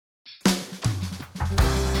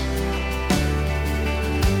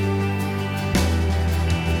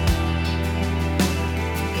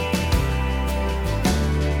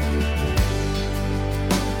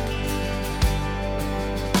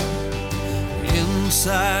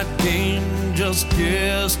suicide game just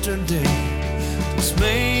yesterday.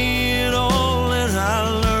 Dismayed all that I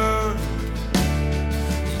learned.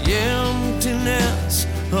 The emptiness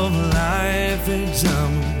of life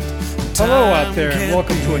examined. Hello out there, and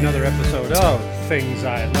welcome to another episode of Things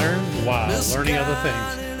I Learned While Learning Other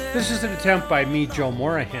Things. This is an attempt by me, Joe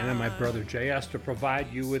Morahan, and my brother J.S. to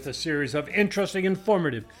provide you with a series of interesting,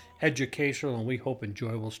 informative, educational, and we hope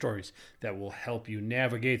enjoyable stories that will help you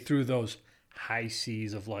navigate through those high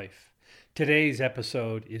seas of life. Today's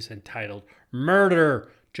episode is entitled Murder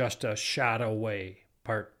Just a Shot Away,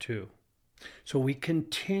 Part 2. So we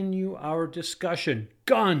continue our discussion.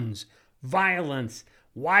 Guns, violence,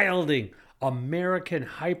 wilding, American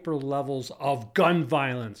hyper levels of gun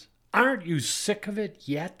violence. Aren't you sick of it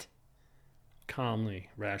yet? Calmly,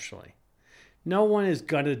 rationally. No one is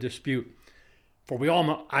going to dispute, for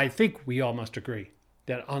I think we all must agree,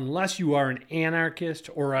 that unless you are an anarchist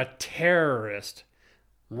or a terrorist,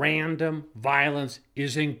 random violence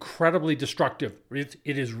is incredibly destructive. It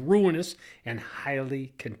is ruinous and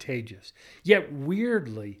highly contagious. Yet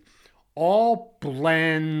weirdly, all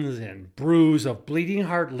blends and brews of bleeding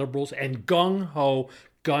heart liberals and gung-ho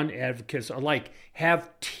gun advocates alike have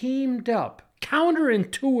teamed up,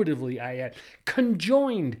 counterintuitively I add,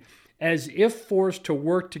 conjoined as if forced to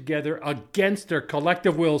work together against their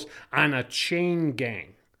collective wills on a chain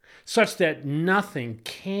gang, such that nothing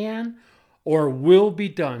can or will be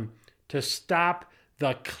done to stop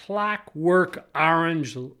the clockwork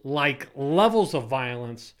orange-like levels of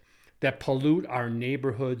violence that pollute our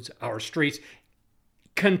neighborhoods, our streets,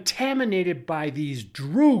 contaminated by these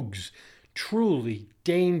droogs, truly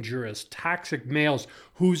dangerous, toxic males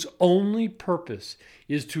whose only purpose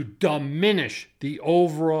is to diminish the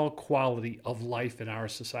overall quality of life in our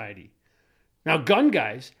society. Now, gun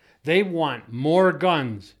guys, they want more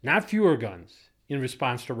guns, not fewer guns, in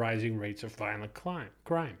response to rising rates of violent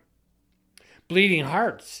crime. Bleeding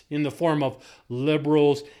hearts in the form of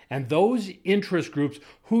liberals and those interest groups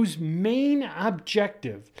whose main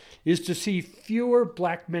objective is to see fewer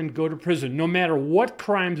black men go to prison. No matter what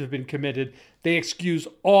crimes have been committed, they excuse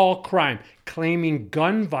all crime, claiming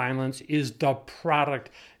gun violence is the product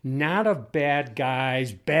not of bad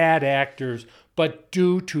guys, bad actors, but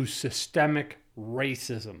due to systemic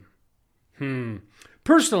racism.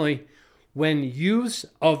 Personally, when youths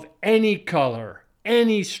of any color,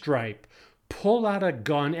 any stripe, pull out a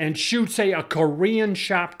gun and shoot, say, a Korean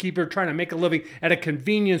shopkeeper trying to make a living at a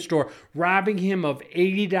convenience store, robbing him of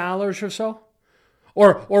 $80 or so?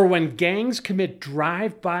 Or when gangs commit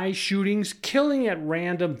drive-by shootings, killing at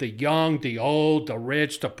random the young, the old, the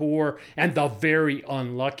rich, the poor, and the very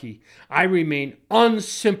unlucky, I remain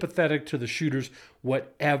unsympathetic to the shooters,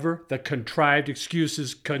 whatever the contrived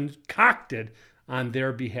excuses concocted on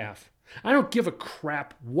their behalf. I don't give a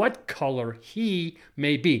crap what color he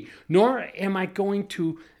may be, nor am I going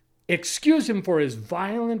to excuse him for his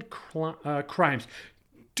violent crimes.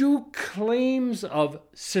 Do claims of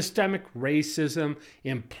systemic racism,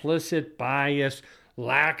 implicit bias,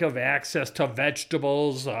 lack of access to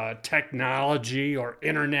vegetables, technology, or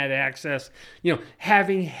internet access,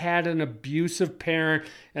 having had an abusive parent,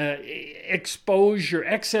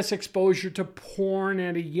 excess exposure to porn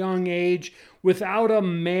at a young age, without a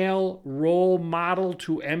male role model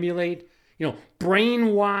to emulate,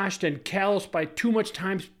 brainwashed and calloused by too much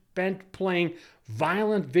time spent playing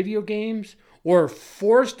violent video games, or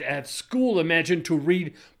forced at school, imagine, to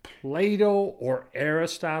read Plato or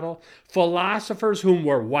Aristotle, philosophers whom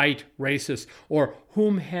were white, racist, or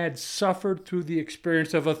whom had suffered through the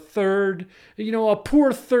experience of a poor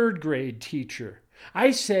third grade teacher.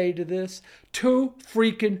 I say to this, too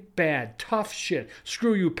freaking bad, tough shit.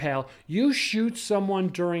 Screw you, pal. You shoot someone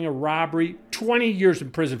during a robbery, 20 years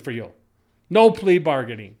in prison for you. No plea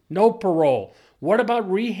bargaining, no parole. What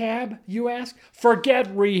about rehab, you ask? Forget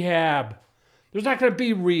rehab. There's not going to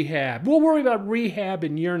be rehab. We'll worry about rehab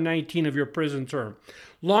in year 19 of your prison term.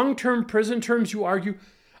 Long-term prison terms, you argue,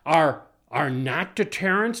 are not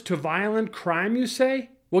deterrents to violent crime, you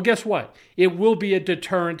say? Well, guess what? It will be a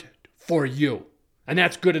deterrent for you. And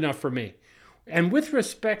that's good enough for me. And with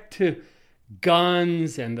respect to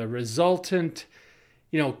guns and the resultant,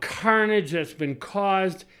 carnage that's been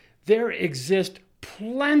caused, there exist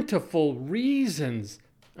plentiful reasons,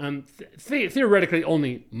 theoretically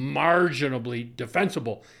only marginally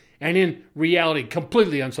defensible, and in reality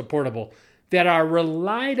completely unsupportable, that are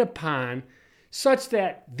relied upon such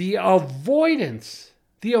that the avoidance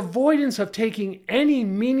of taking any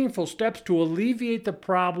meaningful steps to alleviate the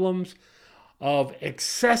problems of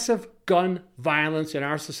excessive gun violence in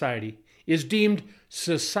our society is deemed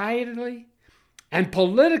societally and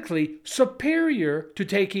politically superior to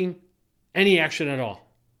taking any action at all.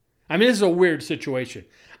 I mean, this is a weird situation.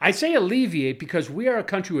 I say alleviate because we are a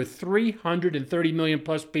country with 330 million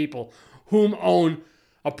plus people whom own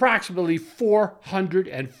approximately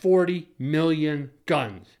 440 million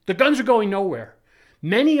guns. The guns are going nowhere.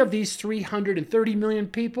 Many of these 330 million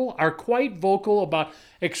people are quite vocal about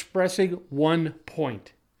expressing one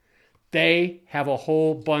point. They have a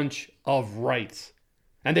whole bunch of rights,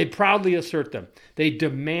 and they proudly assert them. They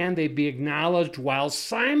demand they be acknowledged while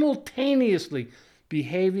simultaneously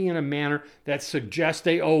behaving in a manner that suggests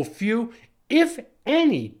they owe few, if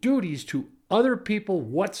any, duties to other people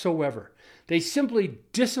whatsoever. They simply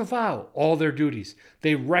disavow all their duties.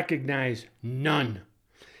 They recognize none,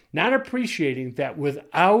 not appreciating that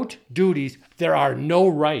without duties, there are no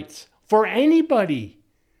rights for anybody.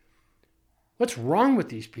 What's wrong with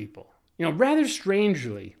these people? Rather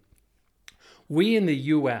strangely, we in the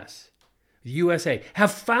USA,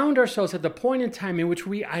 have found ourselves at the point in time in which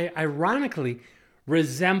we ironically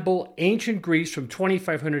resemble ancient Greece from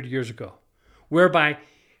 2,500 years ago, whereby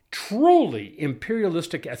truly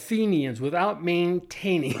imperialistic Athenians, without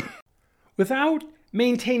maintaining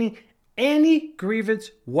any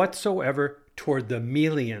grievance whatsoever toward the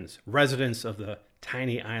Melians, residents of the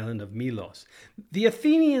tiny island of Melos. The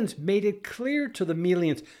Athenians made it clear to the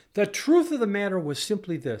Melians the truth of the matter was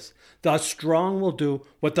simply this: the strong will do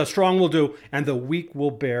what the strong will do, and the weak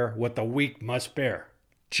will bear what the weak must bear.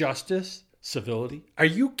 Justice, civility. Are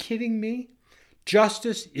you kidding me?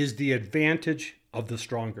 Justice is the advantage of the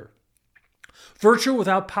stronger. Virtue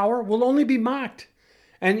without power will only be mocked.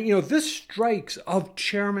 And, this strikes of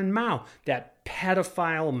Chairman Mao, that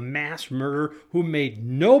pedophile mass murderer who made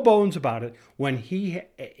no bones about it when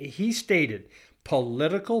he stated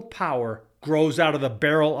political power grows out of the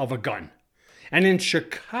barrel of a gun. And in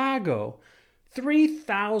Chicago,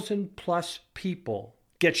 3,000 plus people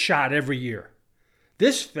get shot every year.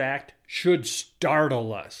 This fact should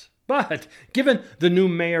startle us. But given the new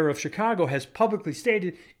mayor of Chicago has publicly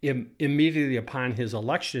stated immediately upon his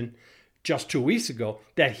election just 2 weeks ago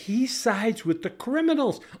that he sides with the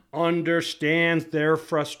criminals, understands their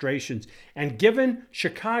frustrations, and given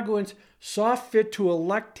Chicagoans saw fit to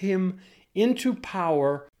elect him into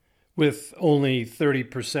power with only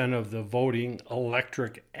 30% of the voting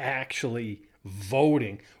electorate actually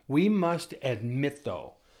voting, we must admit,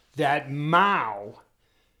 though, that Mao,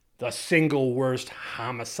 the single worst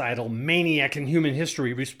homicidal maniac in human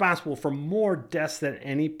history, responsible for more deaths than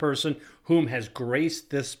any person whom has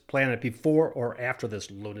graced this planet before or after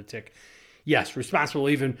this lunatic. Yes, responsible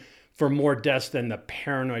even for more deaths than the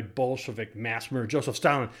paranoid Bolshevik mass murderer Joseph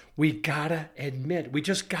Stalin. We gotta admit, we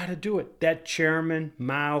just gotta do it. That Chairman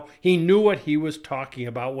Mao, he knew what he was talking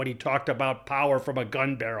about when he talked about power from a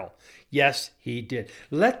gun barrel. Yes, he did.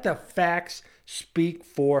 Let the facts speak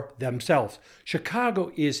for themselves.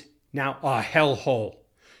 Chicago is now a hellhole.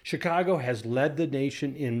 Chicago has led the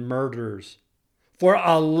nation in murders for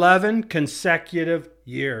 11 consecutive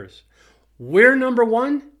years. We're number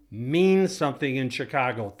one means something in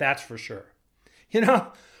Chicago, that's for sure.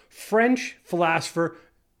 French philosopher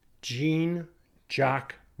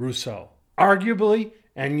Jean-Jacques Rousseau, arguably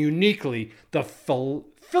and uniquely the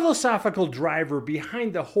philosophical driver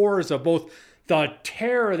behind the horrors of both the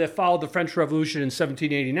terror that followed the French Revolution in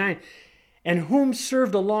 1789 and whom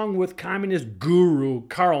served along with communist guru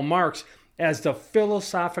Karl Marx as the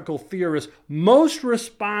philosophical theorist most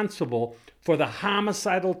responsible for the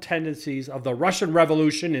homicidal tendencies of the Russian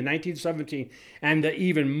Revolution in 1917 and the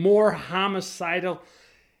even more homicidal,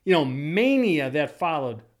 mania that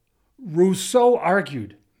followed. Rousseau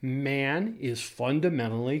argued, man is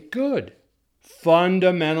fundamentally good.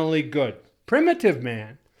 Fundamentally good. Primitive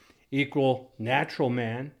man equal natural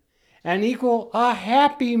man and equal a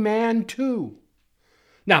happy man too.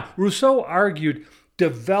 Now, Rousseau argued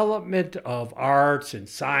development of arts and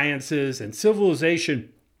sciences and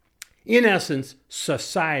civilization, in essence,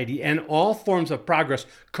 society and all forms of progress,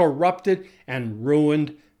 corrupted and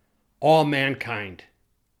ruined all mankind.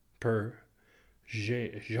 Per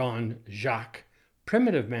Jean-Jacques,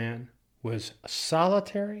 primitive man was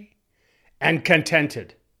solitary and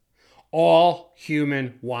contented. All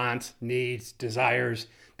human wants, needs, desires,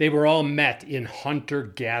 they were all met in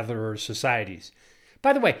hunter-gatherer societies.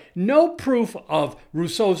 By the way, no proof of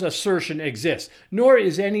Rousseau's assertion exists, nor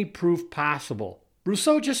is any proof possible.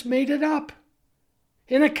 Rousseau just made it up.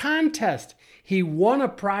 In a contest, he won a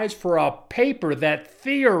prize for a paper that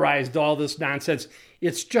theorized all this nonsense.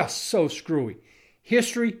 It's just so screwy.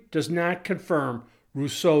 History does not confirm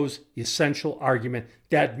Rousseau's essential argument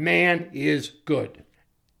that man is good.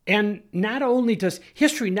 And not only does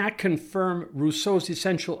history not confirm Rousseau's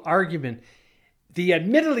essential argument, the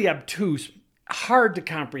admittedly obtuse hard to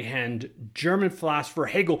comprehend, German philosopher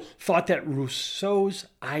Hegel thought that Rousseau's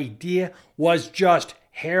idea was just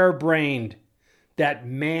harebrained. That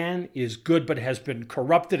man is good but has been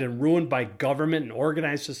corrupted and ruined by government and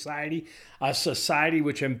organized society, a society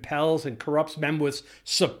which impels and corrupts men with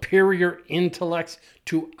superior intellects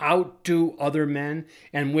to outdo other men,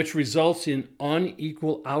 and which results in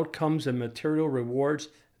unequal outcomes and material rewards.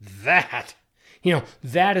 That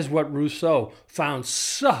is what Rousseau found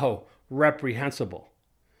so reprehensible.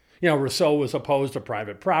 Rousseau was opposed to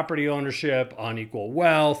private property ownership, unequal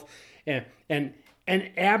wealth, and an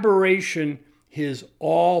aberration his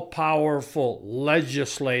all-powerful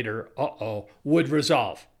legislator, would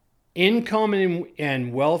resolve. Income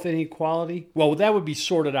and wealth inequality, well, that would be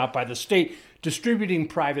sorted out by the state, distributing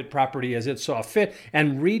private property as it saw fit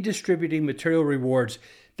and redistributing material rewards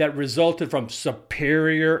that resulted from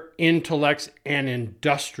superior intellects and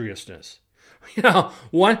industriousness.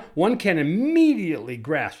 One can immediately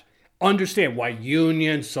understand why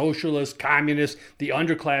unions, socialists, communists, the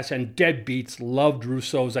underclass, and deadbeats loved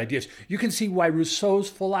Rousseau's ideas. You can see why Rousseau's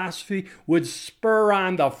philosophy would spur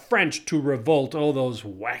on the French to revolt. Oh, those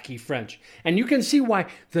wacky French. And you can see why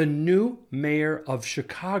the new mayor of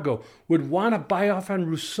Chicago would want to buy off on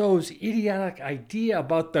Rousseau's idiotic idea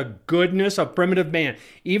about the goodness of primitive man,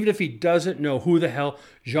 even if he doesn't know who the hell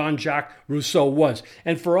Jean-Jacques Rousseau was.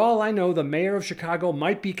 And for all I know, the mayor of Chicago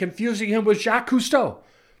might be confusing him with Jacques Cousteau.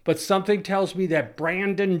 But something tells me that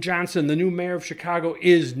Brandon Johnson, the new mayor of Chicago,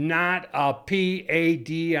 is not a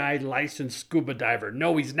PADI licensed scuba diver.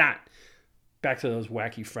 No, he's not. Back to those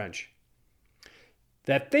wacky French.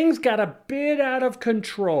 That things got a bit out of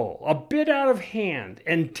control, a bit out of hand,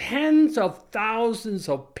 and tens of thousands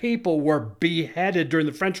of people were beheaded during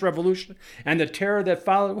the French Revolution and the terror that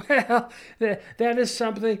followed. Well, that is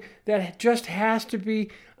something that just has to be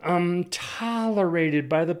tolerated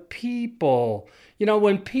by the people.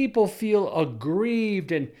 When people feel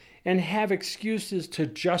aggrieved and have excuses to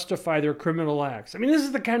justify their criminal acts. This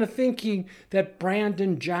is the kind of thinking that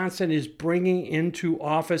Brandon Johnson is bringing into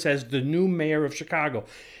office as the new mayor of Chicago.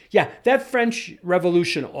 Yeah, that French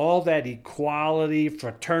Revolution, all that equality,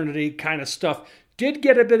 fraternity kind of stuff did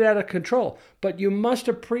get a bit out of control. But you must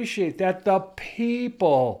appreciate that the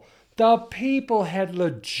people had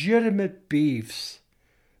legitimate beefs.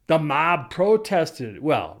 The mob protested,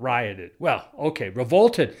 rioted,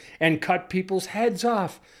 revolted and cut people's heads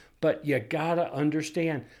off. But you gotta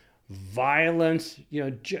understand, violence,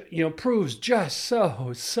 proves just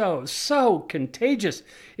so contagious.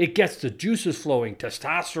 It gets the juices flowing,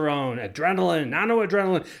 testosterone, adrenaline,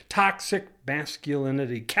 nanoadrenaline, toxic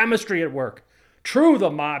masculinity, chemistry at work. True, the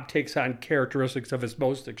mob takes on characteristics of its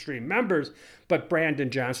most extreme members, but Brandon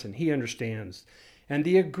Johnson, he understands. And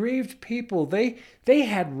the aggrieved people, they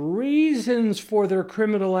had reasons for their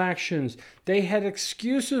criminal actions. They had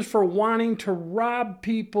excuses for wanting to rob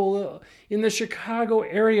people in the Chicago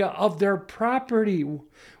area of their property.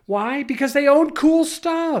 Why? Because they owned cool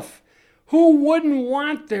stuff. Who wouldn't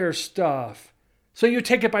want their stuff? So you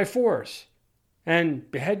take it by force and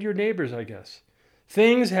behead your neighbors, I guess.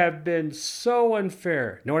 Things have been so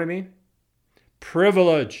unfair. Know what I mean?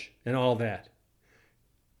 Privilege and all that.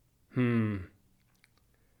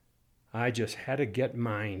 I just had to get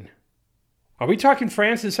mine. Are we talking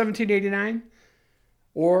France in 1789?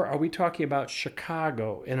 Or are we talking about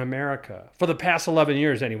Chicago in America? For the past 11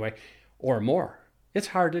 years anyway, or more. It's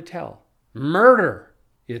hard to tell. Murder,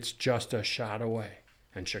 it's just a shot away.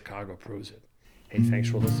 And Chicago proves it. Hey, thanks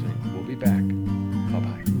for listening. We'll be back.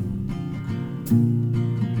 Bye-bye.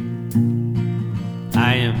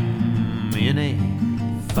 I am in a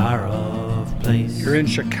far-off place. You're in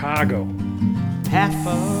Chicago. Half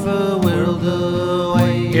a world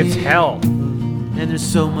away. It's hell. And there's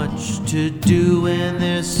so much to do and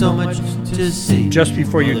there's so much to see. Just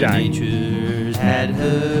before you die. Nature's had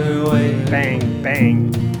her way. Bang,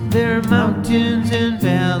 bang. There are mountains and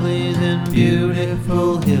valleys and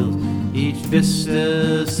beautiful hills. Each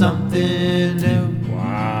vista something new.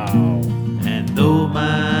 Wow. And though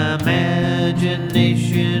my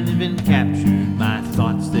imagination's been captured, my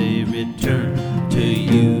thoughts they return to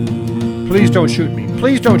you. Please don't shoot me.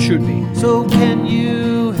 Please don't shoot me. So can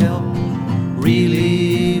you help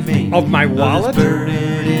relieving of my wallet?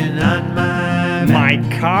 Burden on my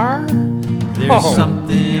car? There's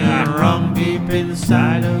something wrong deep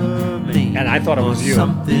inside of me. And I thought it was you.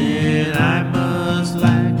 Something I must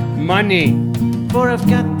lack. Money. For I've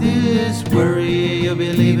got this worry you'll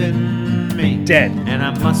be leaving me. Dead. And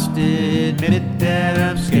I must admit it that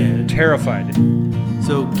I'm scared. Terrified.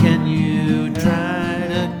 So can you try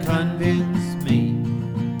to convince me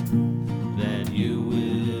that you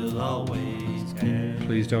will always care?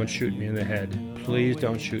 Please don't shoot me in the head. Please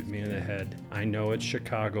don't shoot me in the head. I know it's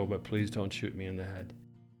Chicago, but please don't shoot me in the head.